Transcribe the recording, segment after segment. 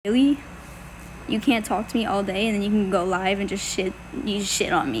Really? You can't talk to me all day and then you can go live and just shit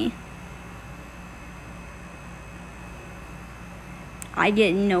on me. I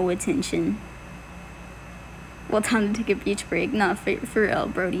get no attention. Well, time to take a beach break. Not for real,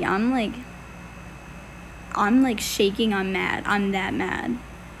 Brody. I'm like shaking. I'm mad. I'm that mad.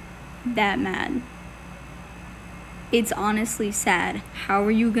 That mad. It's honestly sad. How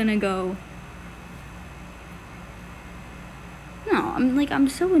are you gonna go? No, I'm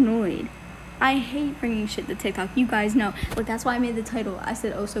so annoyed. I hate bringing shit to TikTok. You guys know. Like, that's why I made the title. I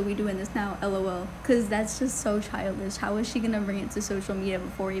said, oh, so we doing this now, LOL. Because that's just so childish. How is she going to bring it to social media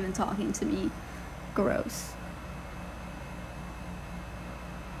before even talking to me? Gross.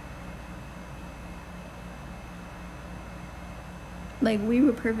 Like, we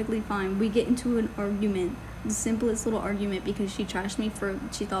were perfectly fine. We get into an argument. The simplest little argument because she trashed me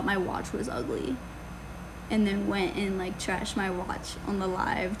she thought my watch was ugly. And then went and like trashed my watch on the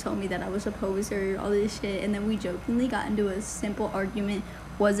live, told me that I was a poser, all this shit, and then we jokingly got into a simple argument.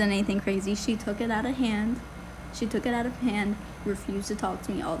 Wasn't anything crazy. She took it out of hand, refused to talk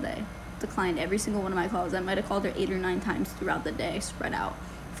to me all day, declined every single one of my calls. I might have called her 8 or 9 times throughout the day, spread out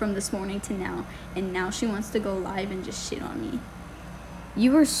from this morning to now, and now she wants to go live and just shit on me.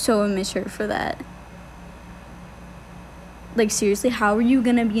 You are so immature for that. Like, seriously, how are you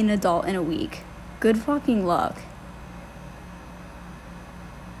gonna be an adult in a week? Good fucking luck.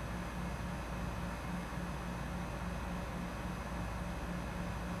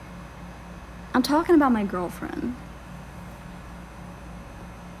 I'm talking about my girlfriend.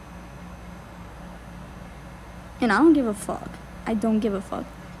 And I don't give a fuck. I don't give a fuck.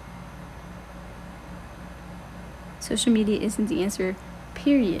 Social media isn't the answer,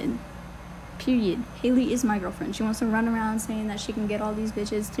 period. Rylee is my girlfriend. She wants to run around saying that she can get all these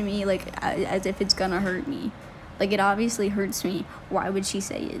bitches to me, like, as if it's gonna hurt me. Like, it obviously hurts me. Why would she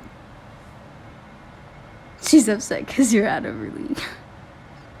say it? She's upset because you're out of her league.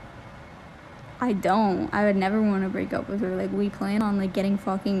 I don't. I would never want to break up with her. Like, we plan on, like, getting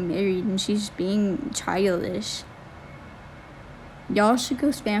fucking married, and she's being childish. Y'all should go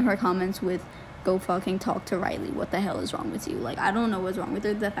spam her comments with, go fucking talk to Rylee. What the hell is wrong with you? Like, I don't know what's wrong with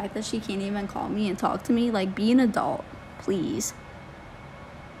her. The fact that she can't even call me and talk to me. Like, be an adult, please.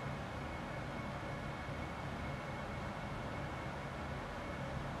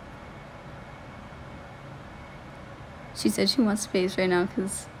 She said she wants space right now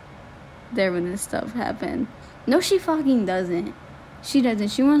because there when this stuff happened. No, she fucking doesn't. She doesn't.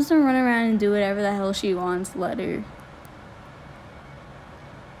 She wants to run around and do whatever the hell she wants. Let her.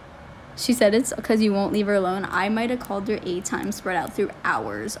 She said it's because you won't leave her alone. I might have called her 8 times spread out through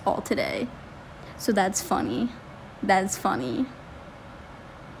hours all today. So that's funny. That's funny.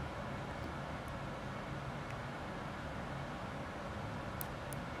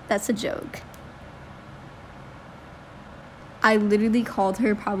 That's a joke. I literally called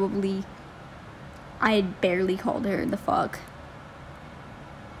her probably... I had barely called her. The fuck?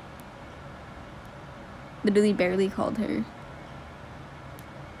 Literally barely called her.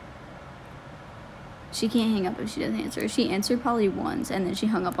 She can't hang up if she doesn't answer. She answered probably once, and then she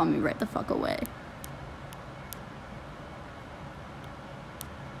hung up on me right the fuck away.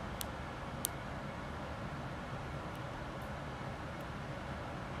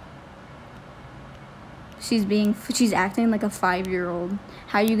 She's acting like a 5-year-old.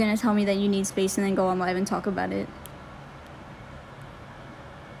 How are you gonna tell me that you need space and then go on live and talk about it?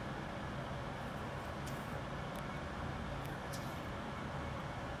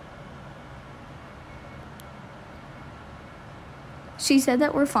 She said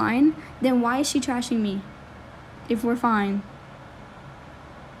that we're fine. Then why is she trashing me if we're fine?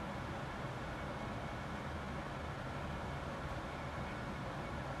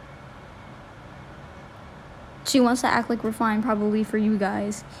 She wants to act like we're fine, probably for you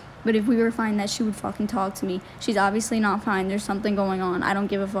guys. But if we were fine, that she would fucking talk to me. She's obviously not fine. There's something going on. I don't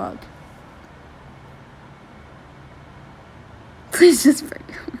give a fuck. Please just break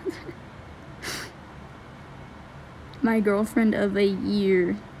up with her. My girlfriend of a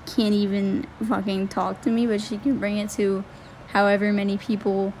year can't even fucking talk to me, but she can bring it to however many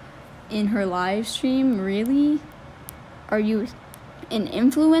people in her live stream. Really? Are you an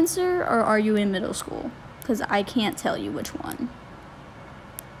influencer or are you in middle school? Because I can't tell you which one.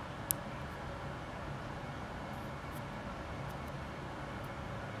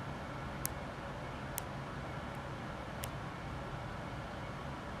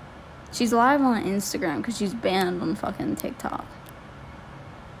 She's live on Instagram because she's banned on fucking TikTok.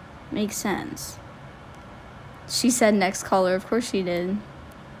 Makes sense. She said next caller. Of course she did.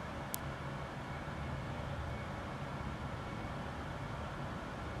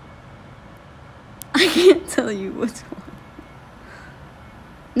 I can't tell you what's going on.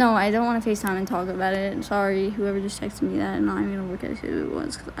 No, I don't want to FaceTime and talk about it. Sorry, whoever just texted me that. I'm not even gonna look at who it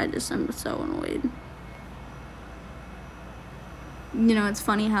was because I just am so annoyed. You know, it's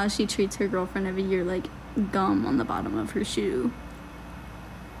funny how she treats her girlfriend every year like gum on the bottom of her shoe.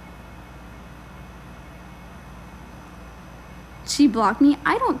 She blocked me.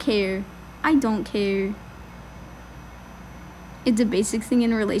 I don't care. I don't care. It's a basic thing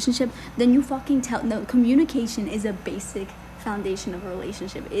in a relationship. Then you fucking tell. No, communication is a basic foundation of a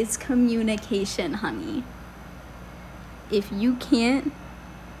relationship. It's communication, honey. If you can't.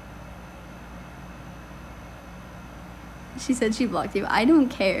 She said she blocked you. I don't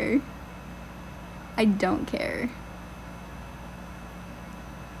care. I don't care.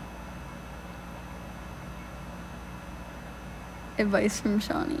 Advice from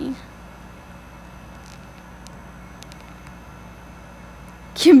Shawnee.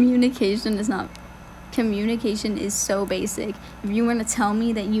 Communication is so basic. If you want to tell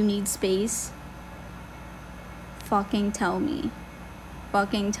me that you need space, fucking tell me.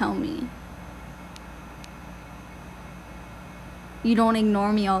 Fucking tell me. You don't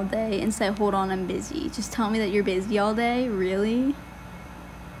ignore me all day and say, hold on, I'm busy. Just tell me that you're busy all day? Really?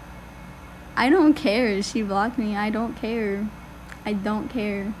 I don't care. She blocked me. I don't care. I don't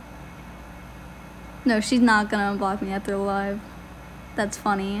care. No, she's not gonna unblock me after live. That's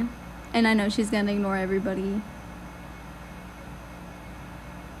funny. And I know she's gonna ignore everybody.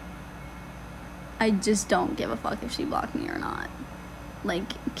 I just don't give a fuck if she blocked me or not.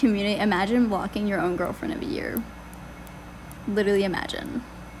 Like, imagine blocking your own girlfriend of a year. Literally imagine.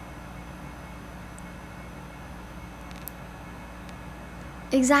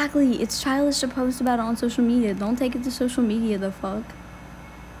 Exactly. It's childish to post about it on social media. Don't take it to social media, the fuck.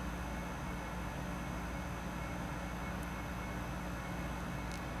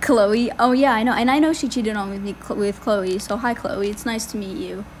 Chloe. Oh yeah, I know. And I know she cheated on me with Chloe. So hi, Chloe. It's nice to meet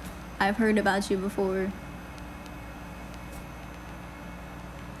you. I've heard about you before.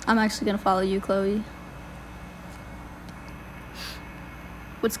 I'm actually gonna follow you, Chloe.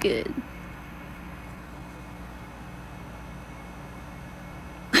 What's good?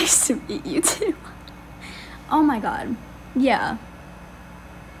 Nice to meet you too. Oh my god. Yeah.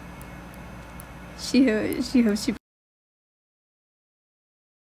 She hopes she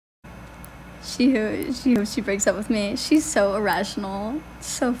breaks up with me. She's so irrational.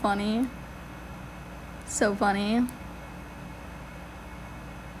 So funny. So funny.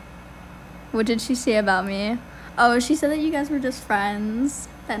 What did she say about me? Oh, she said that you guys were just friends,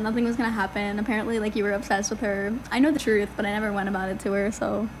 that nothing was gonna happen. Apparently, like, you were obsessed with her. I know the truth, but I never went about it to her,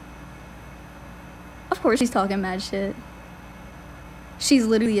 so. Of course she's talking mad shit. She's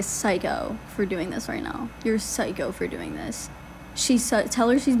literally a psycho for doing this right now. You're a psycho for doing this. Tell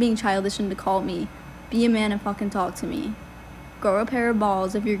her she's being childish and to call me. Be a man and fucking talk to me. Grow a pair of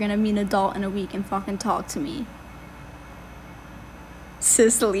balls if you're gonna be an adult in a week and fucking talk to me.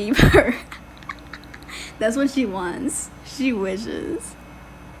 Sis, leave her. That's what she wants. She wishes.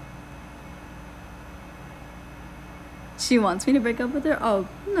 She wants me to break up with her? Oh,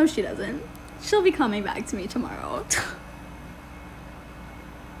 no she doesn't. She'll be coming back to me tomorrow.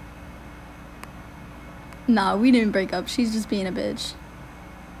 Nah, we didn't break up. She's just being a bitch.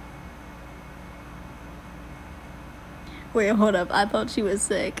 Wait, hold up. I thought she was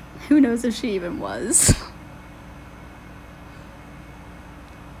sick. Who knows if she even was?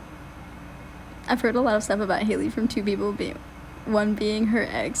 I've heard a lot of stuff about Haley from two people, one being her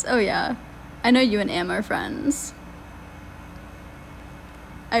ex. Oh yeah, I know you and Am are friends.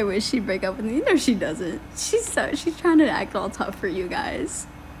 I wish she'd break up with me. No, she doesn't. She's trying to act all tough for you guys.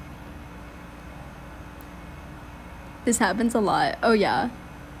 This happens a lot. Oh yeah.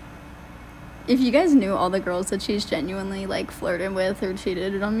 If you guys knew all the girls that she's genuinely like flirted with or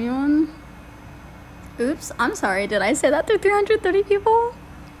cheated on me on. Oops, I'm sorry. Did I say that through 330 people?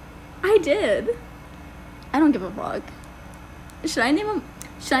 I did. I don't give a fuck. Should I name them?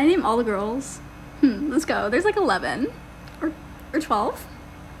 Should I name all the girls? Let's go. There's like 11 or 12.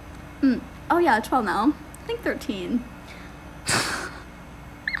 Oh yeah, 12 now. I think 13.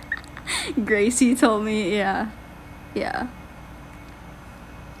 Gracie told me, yeah.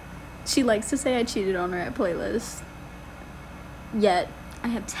 She likes to say I cheated on her at Playlist. Yet I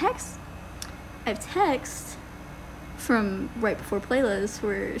have text from right before Playlist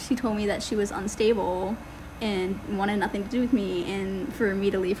where she told me that she was unstable and wanted nothing to do with me and for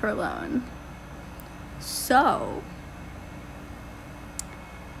me to leave her alone. So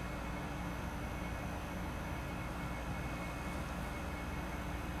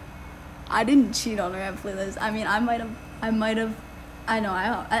I didn't cheat on her at Playlist. I mean, I might have I know,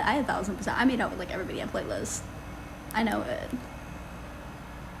 I 1000%. I made out with like everybody at playlist. I know it.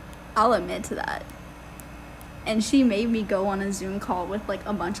 I'll admit to that. And she made me go on a Zoom call with like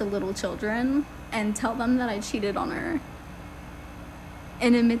a bunch of little children and tell them that I cheated on her.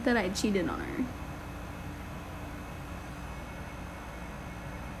 And admit that I cheated on her.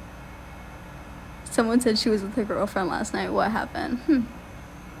 Someone said she was with her girlfriend last night. What happened?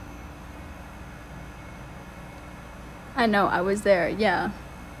 I know, I was there, yeah.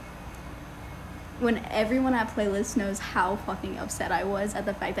 When everyone at playlist knows how fucking upset I was at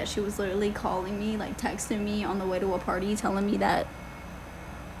the fact that she was literally calling me, like texting me on the way to a party, telling me that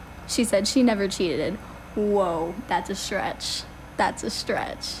she said she never cheated. Whoa, that's a stretch. That's a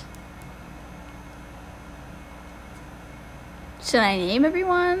stretch. Should I name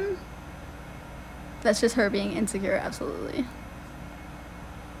everyone? That's just her being insecure, absolutely.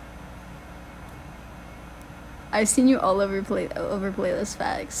 I've seen you all over playlist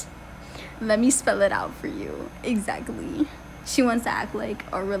facts. Let me spell it out for you. Exactly. She wants to act like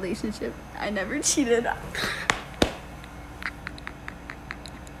our relationship. I never cheated.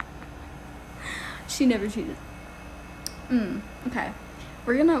 She never cheated. Okay.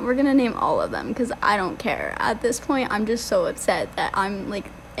 We're gonna name all of them because I don't care. At this point, I'm just so upset that I'm like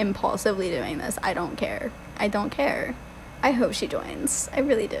impulsively doing this. I don't care. I don't care. I hope she joins. I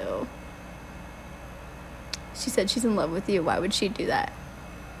really do. She said she's in love with you. Why would she do that?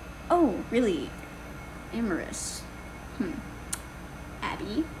 Oh, really? Amorous.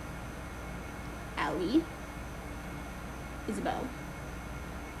 Abby. Allie. Isabel.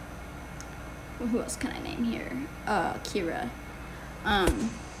 Well, who else can I name here? Kira.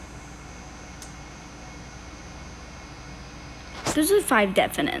 Those are 5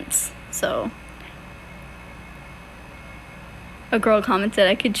 definites, so. A girl commented,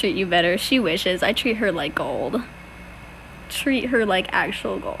 I could treat you better. She wishes. I treat her like gold. Treat her like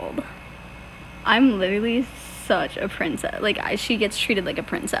actual gold. I'm literally such a princess. Like, she gets treated like a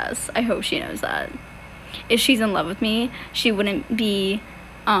princess. I hope she knows that. If she's in love with me, she wouldn't be,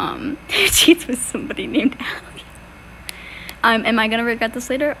 cheats with somebody named Allie. Am I gonna regret this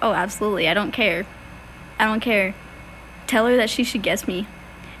later? Oh, absolutely. I don't care. I don't care. Tell her that she should guess me.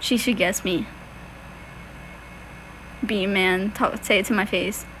 She should guess me. Beam man, say it to my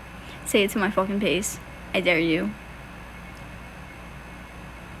face. Say it to my fucking face. I dare you.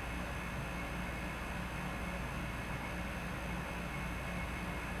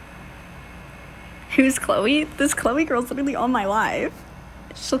 Who's Chloe? This Chloe girl's literally on my live.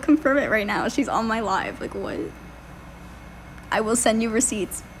 She'll confirm it right now. She's on my live. Like, what? I will send you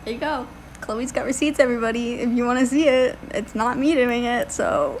receipts. There you go. Chloe's got receipts, everybody. If you want to see it, it's not me doing it,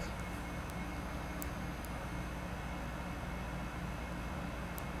 so.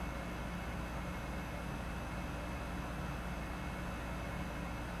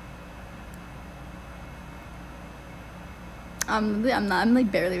 I'm like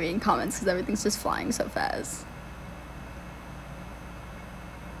barely reading comments because everything's just flying so fast.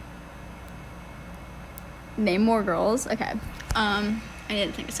 Name more girls. Okay. I need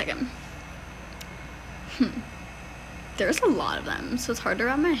to think a second. There's a lot of them, so it's hard to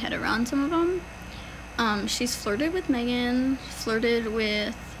wrap my head around some of them. She's flirted with Megan, flirted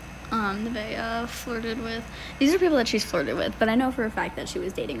with Nevaeh, flirted with. These are people that she's flirted with, but I know for a fact that she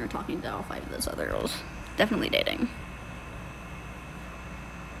was dating or talking to all 5 of those other girls. Definitely dating.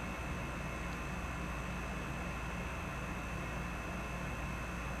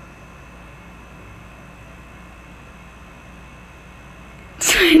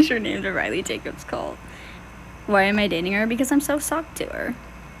 Change her name to Rylee Jacobs Call. Why am I dating her? Because I'm so stuck to her.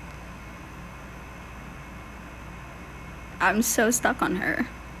 I'm so stuck on her.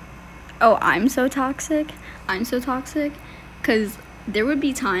 Oh, I'm so toxic? I'm so toxic? Because there would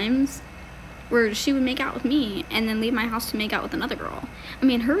be times where she would make out with me and then leave my house to make out with another girl. I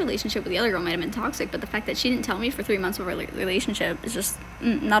mean, her relationship with the other girl might have been toxic, but the fact that she didn't tell me for 3 months of our relationship is just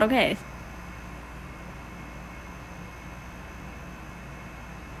not okay.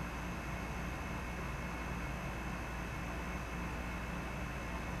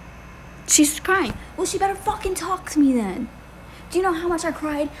 She's crying. Well, she better fucking talk to me then. Do you know how much I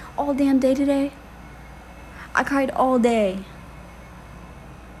cried all damn day today? I cried all day.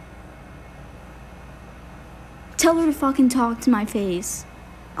 Tell her to fucking talk to my face.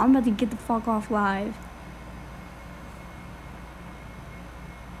 I'm about to get the fuck off live.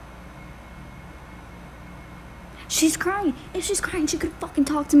 She's crying. If she's crying, she could fucking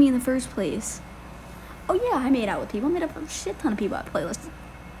talk to me in the first place. Oh yeah, I made out with people. I made up with a shit ton of people at playlist.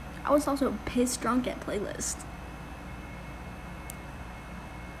 I was also pissed drunk at playlist.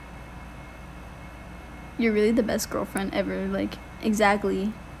 You're really the best girlfriend ever. Like,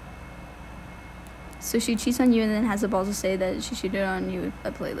 exactly. So she cheats on you and then has the balls to say that she cheated on you with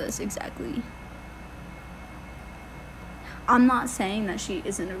a playlist. Exactly. I'm not saying that she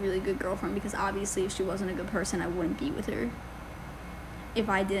isn't a really good girlfriend, because obviously if she wasn't a good person, I wouldn't be with her. If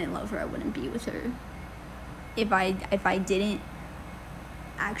I didn't love her, I wouldn't be with her. If I didn't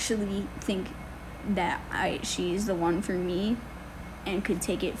actually think that she's the one for me and could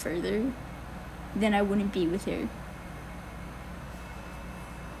take it further, then I wouldn't be with her.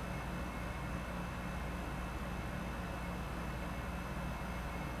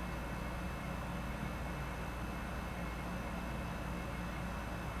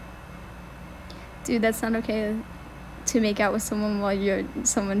 Dude, that's not okay to make out with someone while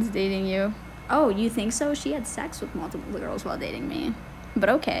someone's dating you. Oh, you think so? She had sex with multiple girls while dating me. But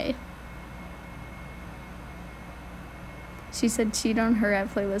okay. She said cheat on her at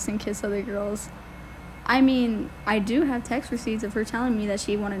playlist and kiss other girls. I mean, I do have text receipts of her telling me that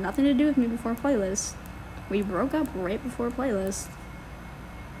she wanted nothing to do with me before playlist. We broke up right before playlist.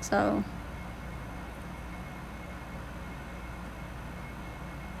 So...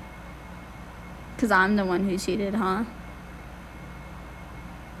 because I'm the one who cheated, huh?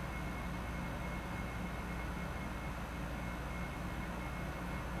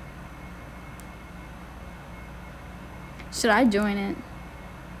 Should I join it?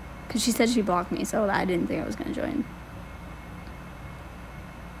 Because she said she blocked me, so I didn't think I was going to join.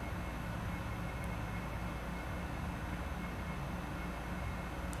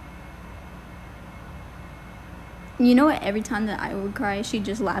 You know what? Every time that I would cry, she'd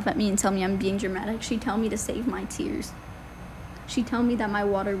just laugh at me and tell me I'm being dramatic. She'd tell me to save my tears. She'd tell me that my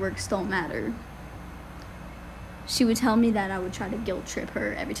waterworks don't matter. She would tell me that I would try to guilt trip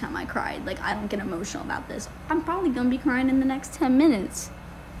her every time I cried. Like, I don't get emotional about this. I'm probably gonna be crying in the next 10 minutes.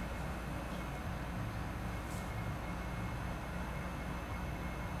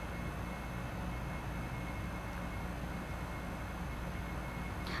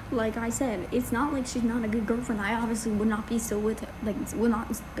 Like I said, it's not like she's not a good girlfriend. I obviously would not be still with her, like, would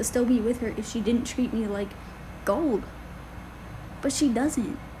not still be with her if she didn't treat me like gold. But she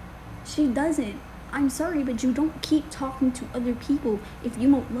doesn't. She doesn't. I'm sorry, but you don't keep talking to other people if you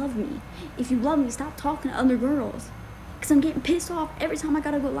don't love me. If you love me, stop talking to other girls. Because I'm getting pissed off every time I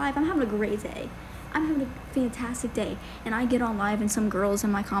gotta go live. I'm having a great day. I'm having a fantastic day. And I get on live and some girls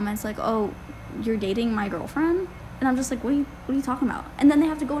in my comments like, oh, you're dating my girlfriend? And I'm just like, what are you talking about? And then they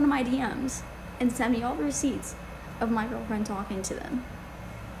have to go into my DMs and send me all the receipts of my girlfriend talking to them.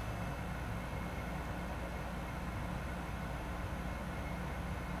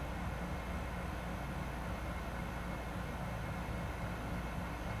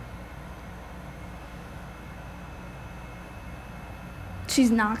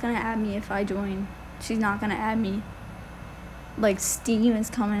 She's not gonna add me if I join. She's not gonna add me. Like, steam is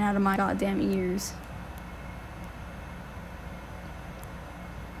coming out of my goddamn ears.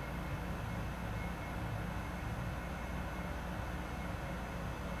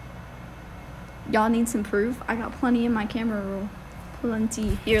 Y'all need some proof? I got plenty in my camera roll.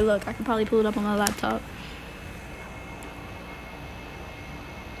 Plenty. Here, look. I can probably pull it up on my laptop.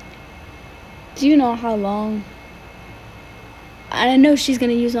 Do you know how long? I know she's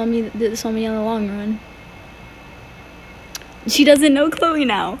gonna use this on me in the long run. She doesn't know Chloe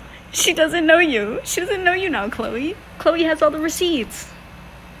now. She doesn't know you. She doesn't know you now, Chloe. Chloe has all the receipts.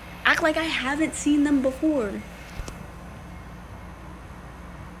 Act like I haven't seen them before.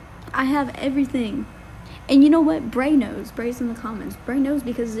 I have everything. And you know what? Bray knows. Bray's in the comments. Bray knows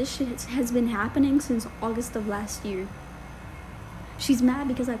because this shit has been happening since August of last year. She's mad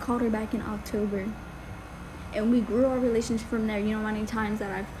because I called her back in October. And we grew our relationship from there. You know how many times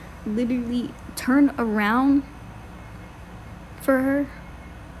that I've literally turned around for her?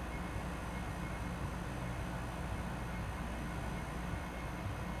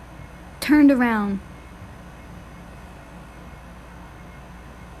 Turned around.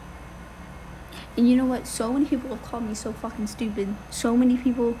 And you know what? So many people have called me so fucking stupid. So many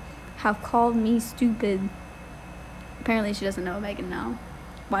people have called me stupid. Apparently she doesn't know Megan now.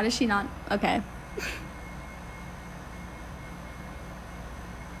 Why does she not? Okay.